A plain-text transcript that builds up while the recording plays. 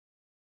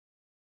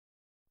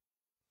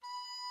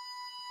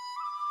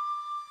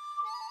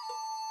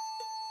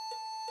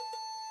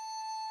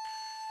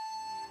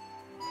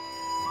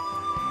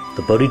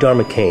The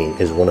Bodhidharma Cane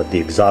is one of the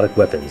exotic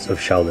weapons of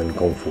Shaolin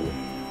Kung Fu.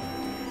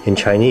 In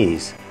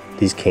Chinese,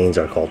 these canes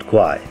are called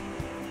guai,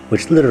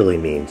 which literally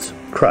means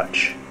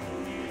crutch.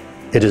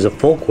 It is a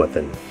folk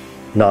weapon,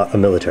 not a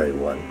military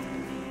one,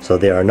 so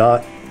they are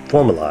not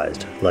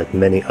formalized like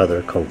many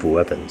other Kung Fu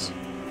weapons.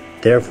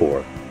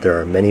 Therefore, there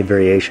are many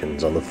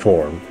variations on the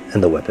form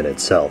and the weapon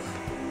itself.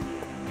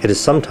 It is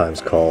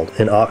sometimes called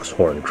an ox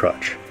horn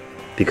crutch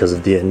because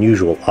of the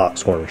unusual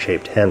ox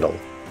horn-shaped handle.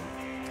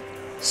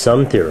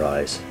 Some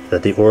theorize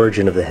that the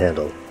origin of the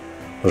handle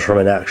was from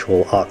an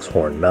actual ox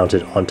horn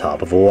mounted on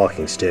top of a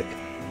walking stick.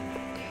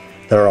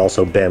 There are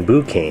also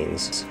bamboo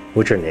canes,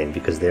 which are named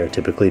because they are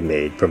typically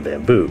made from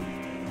bamboo.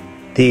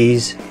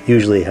 These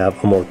usually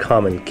have a more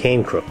common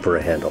cane crook for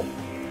a handle,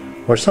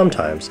 or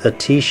sometimes a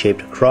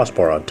T-shaped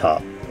crossbar on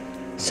top,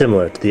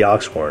 similar to the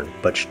ox horn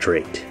but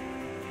straight.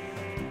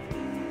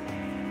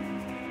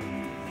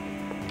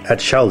 At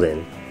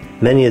Shaolin,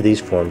 many of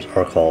these forms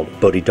are called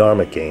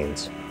Bodhidharma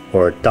canes,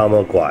 or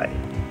Damo Guai.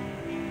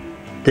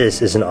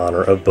 This is in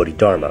honor of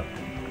Bodhidharma.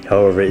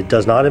 However, it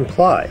does not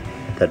imply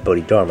that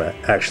Bodhidharma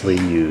actually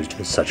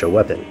used such a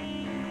weapon.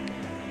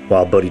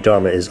 While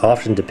Bodhidharma is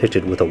often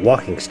depicted with a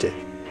walking stick,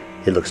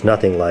 it looks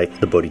nothing like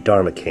the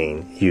Bodhidharma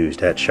cane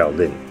used at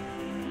Shaolin.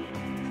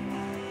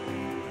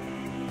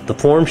 The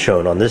form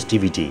shown on this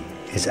DVD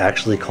is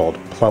actually called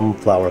plum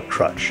flower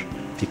crutch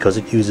because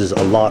it uses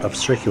a lot of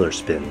circular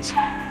spins,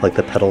 like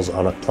the petals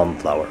on a plum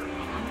flower.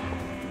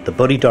 The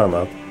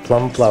Bodhidharma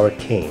plum flower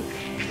cane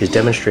is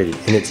demonstrated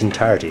in its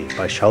entirety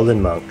by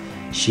Shaolin monk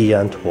Shi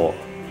Yantuo.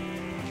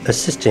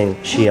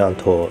 Assisting Shi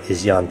Yantuo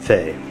is Yan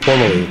Fei,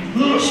 formerly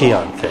Shi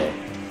Yanfei,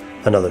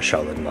 another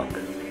Shaolin monk.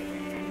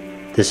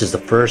 This is the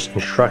first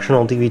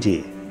instructional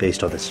DVD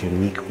based on this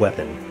unique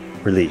weapon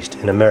released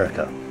in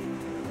America.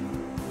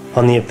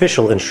 On the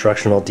official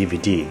instructional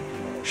DVD,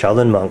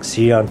 Shaolin monk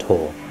Shi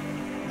Yantuo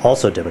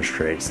also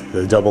demonstrates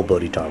the double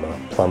Bodhidharma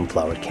plum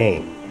flower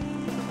cane.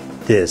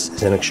 This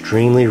is an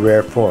extremely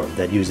rare form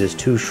that uses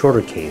two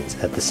shorter canes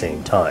at the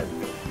same time.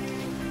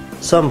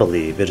 Some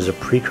believe it is a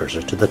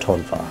precursor to the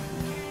Tonfa.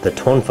 The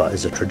Tonfa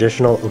is a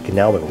traditional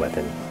Okinawan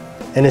weapon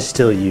and is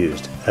still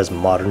used as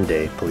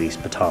modern-day police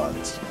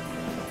batons.